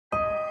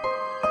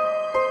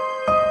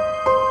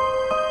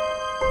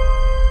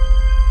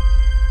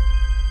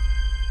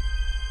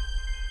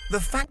The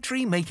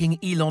factory making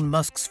Elon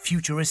Musk's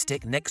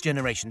futuristic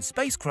next-generation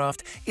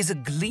spacecraft is a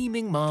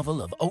gleaming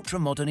marvel of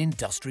ultra-modern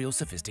industrial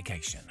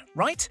sophistication,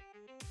 right?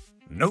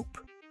 Nope.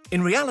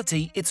 In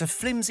reality, it's a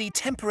flimsy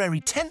temporary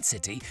tent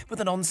city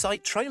with an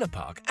on-site trailer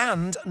park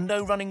and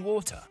no running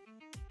water.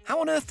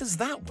 How on earth does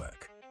that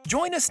work?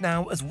 Join us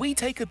now as we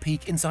take a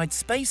peek inside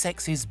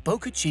SpaceX's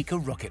Boca Chica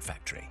rocket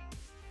factory.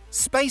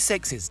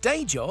 SpaceX's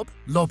day job,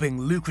 lobbing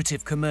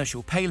lucrative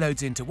commercial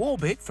payloads into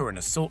orbit for an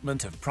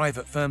assortment of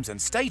private firms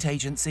and state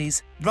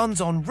agencies,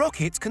 runs on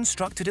rockets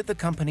constructed at the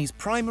company's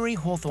primary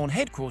Hawthorne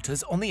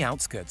headquarters on the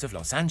outskirts of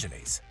Los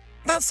Angeles.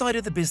 That side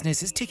of the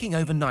business is ticking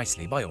over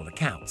nicely by all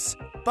accounts.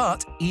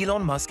 But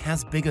Elon Musk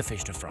has bigger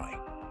fish to fry.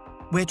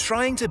 "We're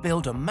trying to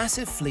build a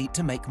massive fleet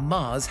to make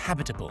Mars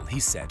habitable," he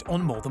said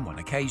on more than one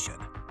occasion.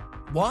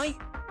 Why?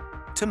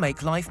 To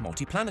make life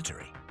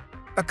multiplanetary.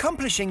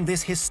 Accomplishing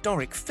this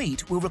historic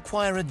feat will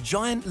require a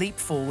giant leap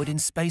forward in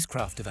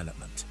spacecraft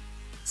development.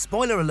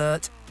 Spoiler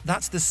alert,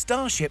 that's the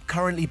Starship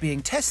currently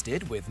being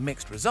tested, with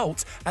mixed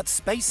results, at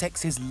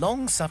SpaceX's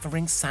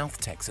long-suffering South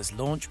Texas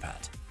launch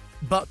pad.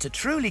 But to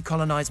truly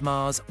colonize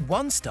Mars,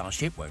 one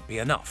Starship won't be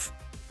enough.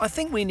 "I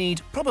think we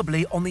need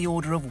probably on the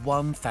order of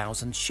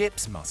 1,000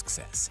 ships," Musk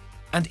says.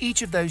 "And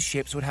each of those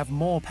ships would have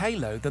more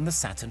payload than the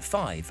Saturn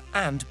V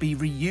and be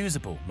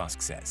reusable,"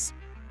 Musk says.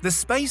 The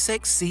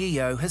SpaceX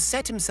CEO has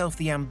set himself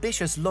the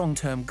ambitious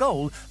long-term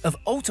goal of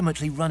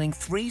ultimately running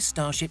 3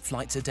 Starship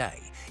flights a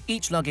day,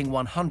 each lugging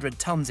 100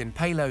 tons in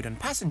payload and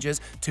passengers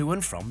to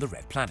and from the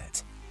Red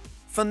Planet.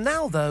 For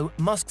now, though,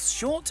 Musk's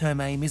short-term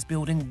aim is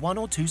building 1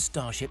 or 2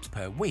 Starships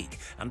per week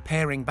and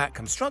paring back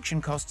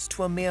construction costs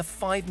to a mere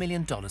 $5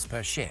 million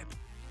per ship.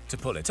 To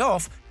pull it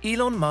off,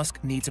 Elon Musk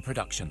needs a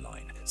production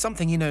line,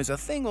 something he knows a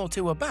thing or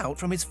two about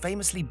from his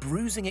famously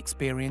bruising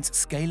experience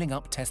scaling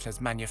up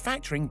Tesla's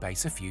manufacturing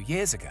base a few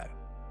years ago.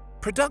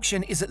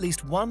 "Production is at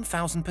least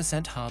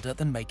 1,000% harder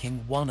than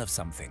making one of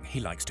something," he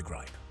likes to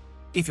gripe.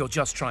 "If you're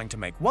just trying to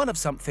make one of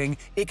something,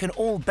 it can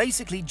all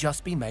basically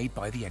just be made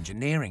by the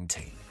engineering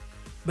team.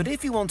 But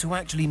if you want to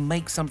actually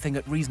make something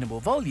at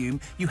reasonable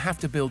volume, you have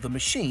to build the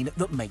machine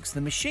that makes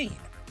the machine,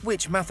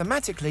 which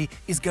mathematically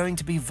is going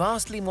to be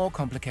vastly more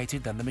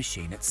complicated than the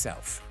machine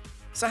itself."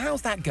 So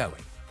how's that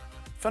going?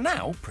 For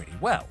now, pretty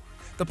well.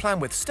 The plan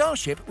with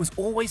Starship was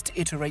always to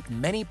iterate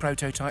many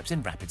prototypes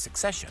in rapid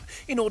succession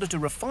in order to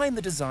refine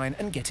the design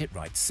and get it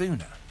right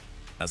sooner.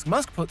 As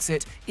Musk puts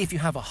it, if you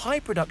have a high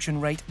production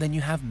rate, then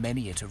you have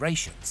many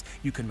iterations.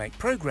 You can make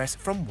progress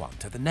from one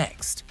to the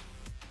next.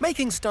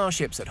 Making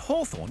Starships at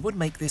Hawthorne would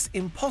make this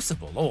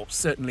impossible, or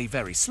certainly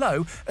very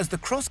slow, as the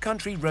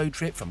cross-country road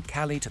trip from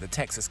Cali to the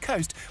Texas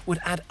coast would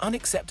add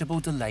unacceptable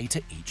delay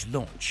to each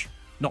launch.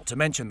 Not to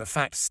mention the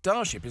fact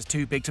Starship is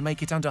too big to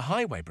make it under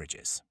highway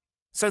bridges.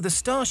 So the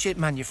Starship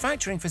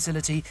manufacturing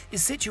facility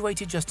is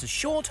situated just a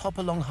short hop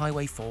along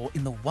Highway 4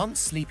 in the once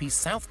sleepy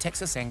South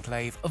Texas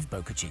enclave of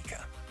Boca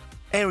Chica.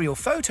 Aerial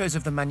photos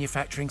of the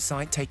manufacturing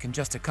site taken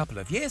just a couple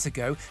of years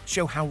ago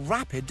show how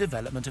rapid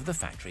development of the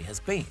factory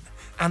has been.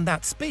 And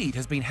that speed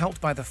has been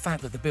helped by the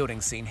fact that the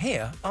buildings seen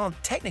here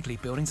aren't technically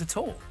buildings at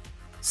all.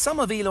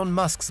 Some of Elon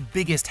Musk's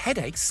biggest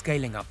headaches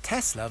scaling up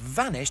Tesla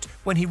vanished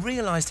when he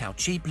realized how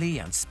cheaply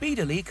and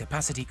speedily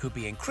capacity could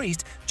be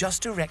increased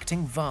just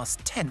erecting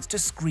vast tents to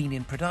screen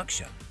in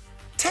production.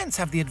 Tents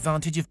have the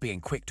advantage of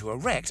being quick to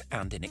erect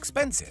and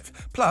inexpensive,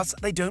 plus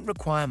they don't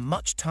require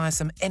much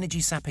tiresome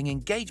energy-sapping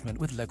engagement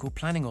with local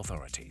planning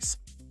authorities.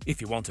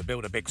 If you want to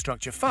build a big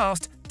structure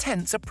fast,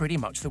 tents are pretty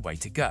much the way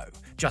to go.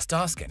 Just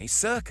ask any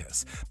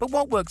circus. But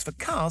what works for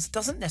cars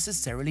doesn't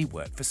necessarily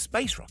work for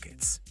space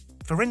rockets.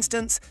 For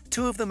instance,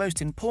 2 of the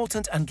most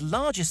important and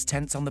largest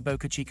tents on the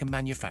Boca Chica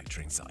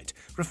manufacturing site,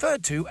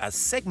 referred to as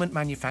segment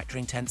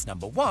manufacturing tents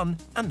number 1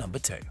 and number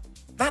 2.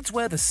 That's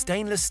where the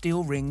stainless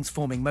steel rings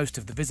forming most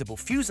of the visible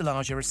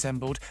fuselage are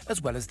assembled,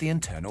 as well as the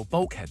internal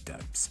bulkhead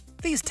domes.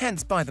 These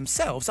tents by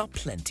themselves are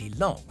plenty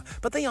long,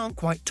 but they aren't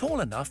quite tall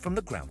enough from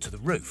the ground to the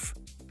roof.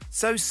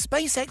 So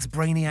SpaceX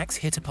brainiacs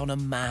hit upon a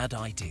mad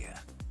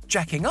idea: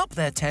 jacking up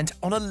their tent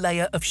on a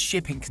layer of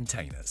shipping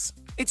containers.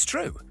 It's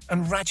true,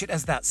 and ratchet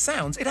as that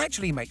sounds, it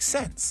actually makes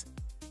sense.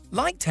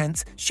 Like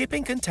tents,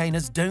 shipping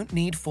containers don't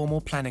need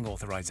formal planning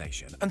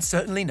authorization, and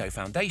certainly no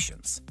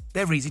foundations.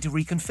 They're easy to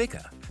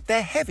reconfigure.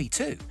 They're heavy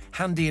too,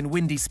 handy in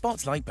windy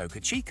spots like Boca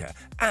Chica,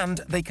 and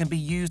they can be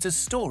used as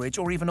storage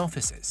or even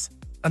offices.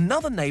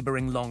 Another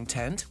neighboring long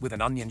tent, with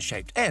an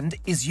onion-shaped end,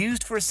 is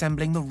used for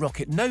assembling the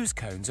rocket nose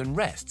cones and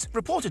rests,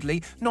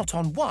 reportedly not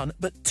on 1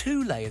 but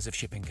 2 layers of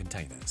shipping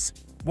containers.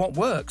 What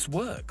works,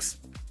 works.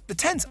 The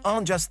tents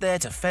aren't just there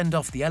to fend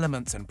off the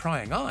elements and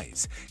prying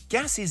eyes.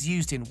 Gases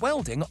used in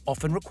welding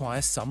often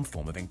require some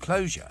form of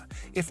enclosure.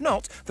 If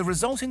not, the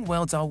resulting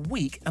welds are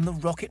weak and the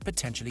rocket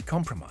potentially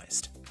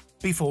compromised.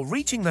 Before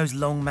reaching those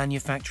long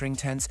manufacturing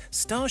tents,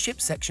 Starship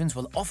sections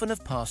will often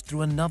have passed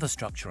through another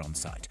structure on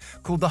site,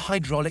 called the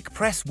hydraulic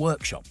press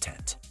workshop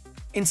tent.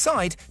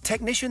 Inside,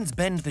 technicians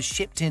bend the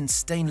shipped-in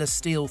stainless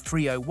steel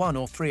 301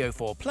 or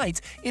 304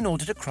 plates in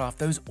order to craft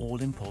those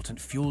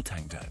all-important fuel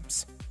tank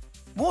domes.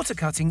 Water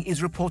cutting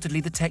is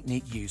reportedly the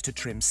technique used to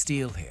trim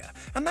steel here,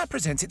 and that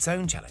presents its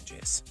own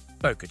challenges.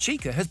 Boca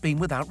Chica has been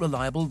without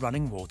reliable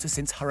running water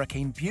since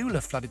Hurricane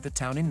Beulah flooded the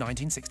town in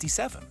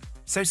 1967.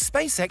 So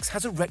SpaceX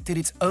has erected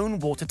its own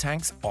water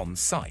tanks on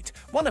site,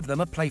 one of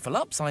them a playful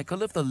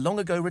upcycle of the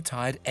long-ago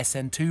retired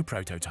SN2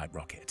 prototype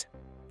rocket.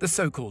 The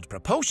so-called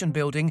propulsion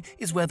building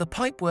is where the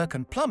pipework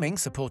and plumbing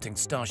supporting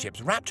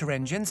Starship's Raptor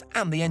engines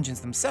and the engines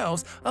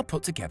themselves are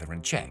put together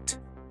and checked.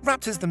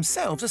 Raptors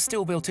themselves are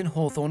still built in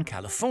Hawthorne,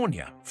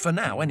 California, for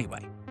now anyway.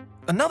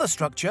 Another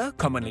structure,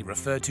 commonly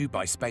referred to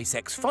by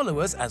SpaceX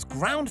followers as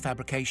ground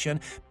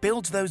fabrication,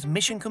 builds those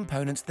mission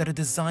components that are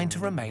designed to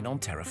remain on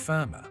terra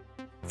firma.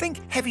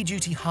 Think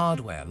heavy-duty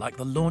hardware like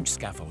the launch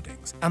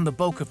scaffoldings and the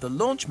bulk of the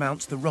launch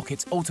mounts the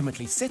rockets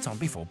ultimately sit on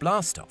before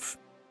blastoff.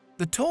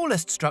 The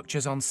tallest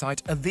structures on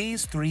site are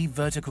these 3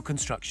 vertical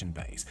construction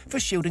bays for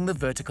shielding the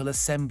vertical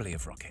assembly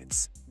of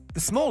rockets. The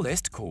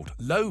smallest, called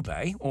Low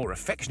Bay, or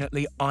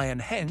affectionately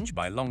Iron Henge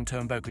by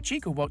long-term Boca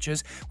Chica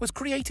watchers, was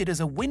created as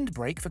a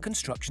windbreak for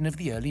construction of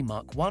the early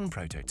Mark I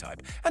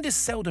prototype and is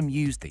seldom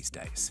used these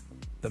days.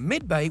 The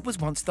mid-bay was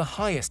once the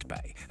highest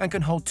bay and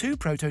can hold 2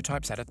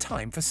 prototypes at a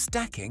time for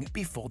stacking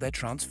before they're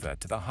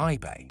transferred to the high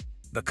bay.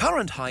 The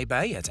current high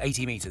bay, at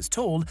 80 meters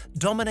tall,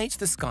 dominates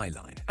the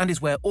skyline and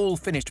is where all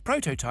finished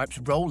prototypes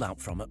roll out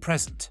from at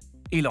present.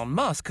 Elon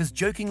Musk has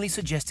jokingly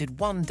suggested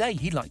one day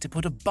he'd like to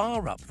put a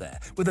bar up there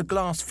with a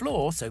glass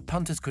floor so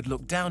punters could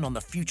look down on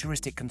the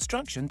futuristic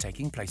construction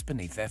taking place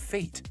beneath their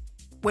feet.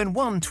 When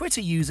one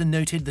Twitter user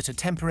noted that a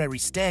temporary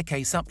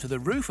staircase up to the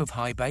roof of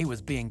High Bay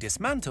was being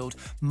dismantled,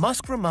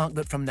 Musk remarked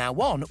that from now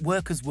on,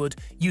 workers would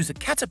use a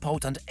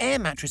catapult and air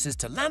mattresses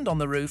to land on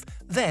the roof,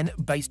 then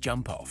base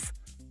jump off.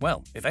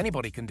 Well, if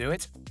anybody can do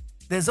it.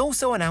 There's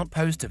also an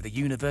outpost of the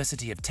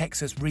University of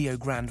Texas Rio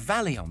Grande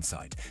Valley on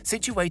site,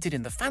 situated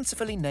in the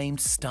fancifully named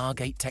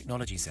Stargate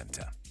Technology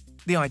Center.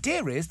 The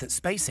idea is that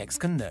SpaceX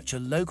can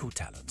nurture local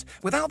talent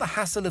without the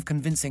hassle of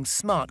convincing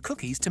smart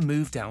cookies to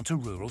move down to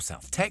rural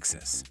South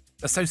Texas.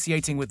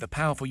 Associating with the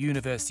powerful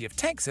University of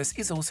Texas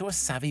is also a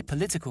savvy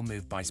political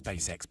move by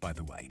SpaceX, by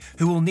the way,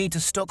 who will need to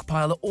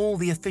stockpile all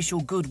the official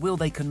goodwill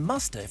they can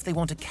muster if they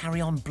want to carry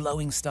on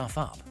blowing stuff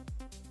up.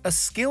 A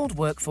skilled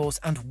workforce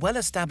and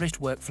well-established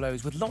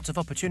workflows with lots of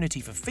opportunity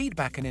for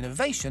feedback and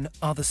innovation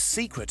are the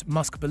secret,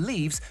 Musk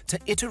believes, to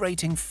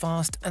iterating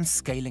fast and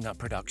scaling up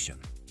production.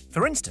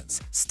 For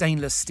instance,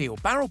 stainless steel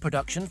barrel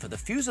production for the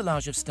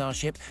fuselage of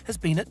Starship has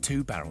been at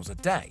 2 barrels a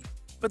day.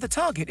 But the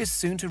target is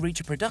soon to reach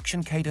a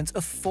production cadence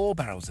of 4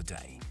 barrels a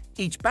day.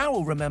 Each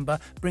barrel, remember,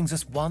 brings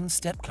us one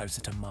step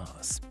closer to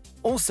Mars.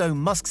 Also,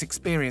 Musk's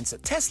experience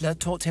at Tesla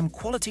taught him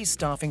quality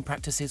staffing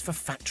practices for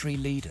factory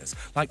leaders,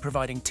 like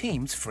providing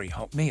teams free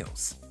hot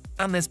meals.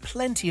 And there's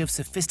plenty of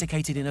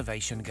sophisticated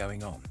innovation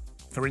going on.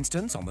 For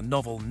instance, on the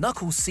novel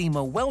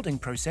knuckle-seamer welding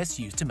process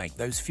used to make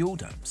those fuel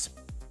domes.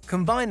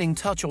 Combining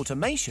touch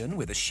automation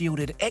with a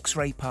shielded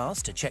X-ray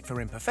pass to check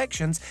for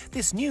imperfections,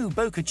 this new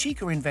Boca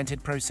Chica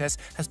invented process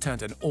has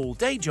turned an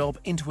all-day job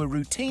into a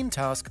routine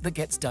task that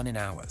gets done in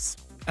hours.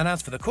 And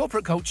as for the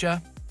corporate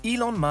culture,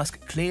 Elon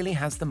Musk clearly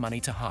has the money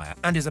to hire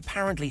and is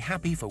apparently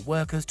happy for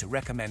workers to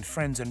recommend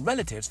friends and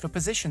relatives for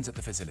positions at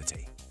the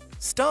facility.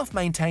 Staff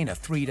maintain a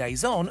 3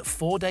 days on,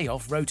 4 day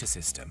off rota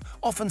system,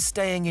 often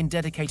staying in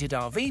dedicated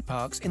RV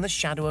parks in the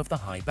shadow of the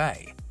high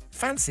bay.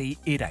 Fancy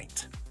it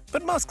ain't.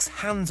 But Musk's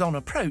hands-on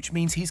approach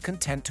means he's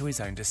content to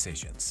his own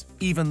decisions,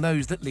 even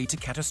those that lead to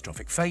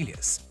catastrophic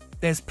failures.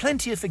 There's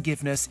plenty of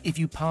forgiveness if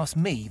you pass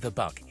me the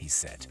buck, he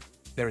said.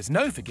 There is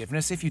no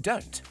forgiveness if you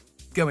don't.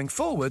 Going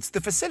forwards, the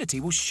facility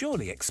will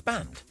surely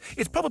expand.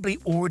 It's probably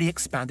already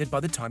expanded by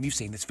the time you've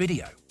seen this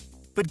video.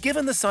 But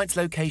given the site's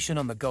location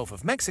on the Gulf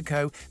of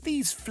Mexico,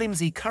 these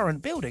flimsy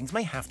current buildings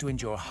may have to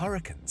endure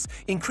hurricanes,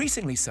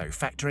 increasingly so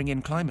factoring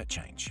in climate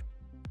change.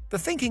 The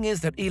thinking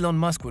is that Elon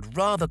Musk would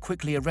rather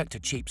quickly erect a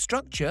cheap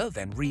structure,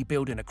 then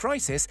rebuild in a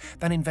crisis,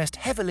 than invest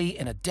heavily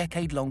in a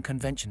decade-long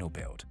conventional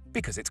build,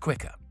 because it's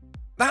quicker.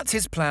 That's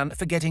his plan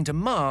for getting to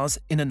Mars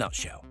in a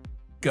nutshell.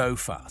 Go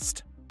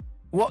fast.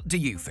 What do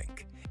you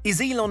think? Is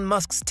Elon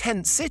Musk's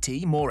tent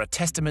city more a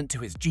testament to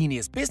his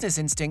genius business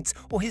instincts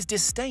or his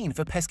disdain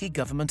for pesky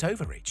government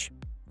overreach?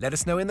 Let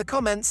us know in the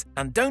comments,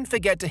 and don't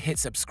forget to hit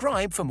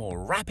subscribe for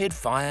more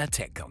rapid-fire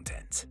tech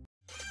content.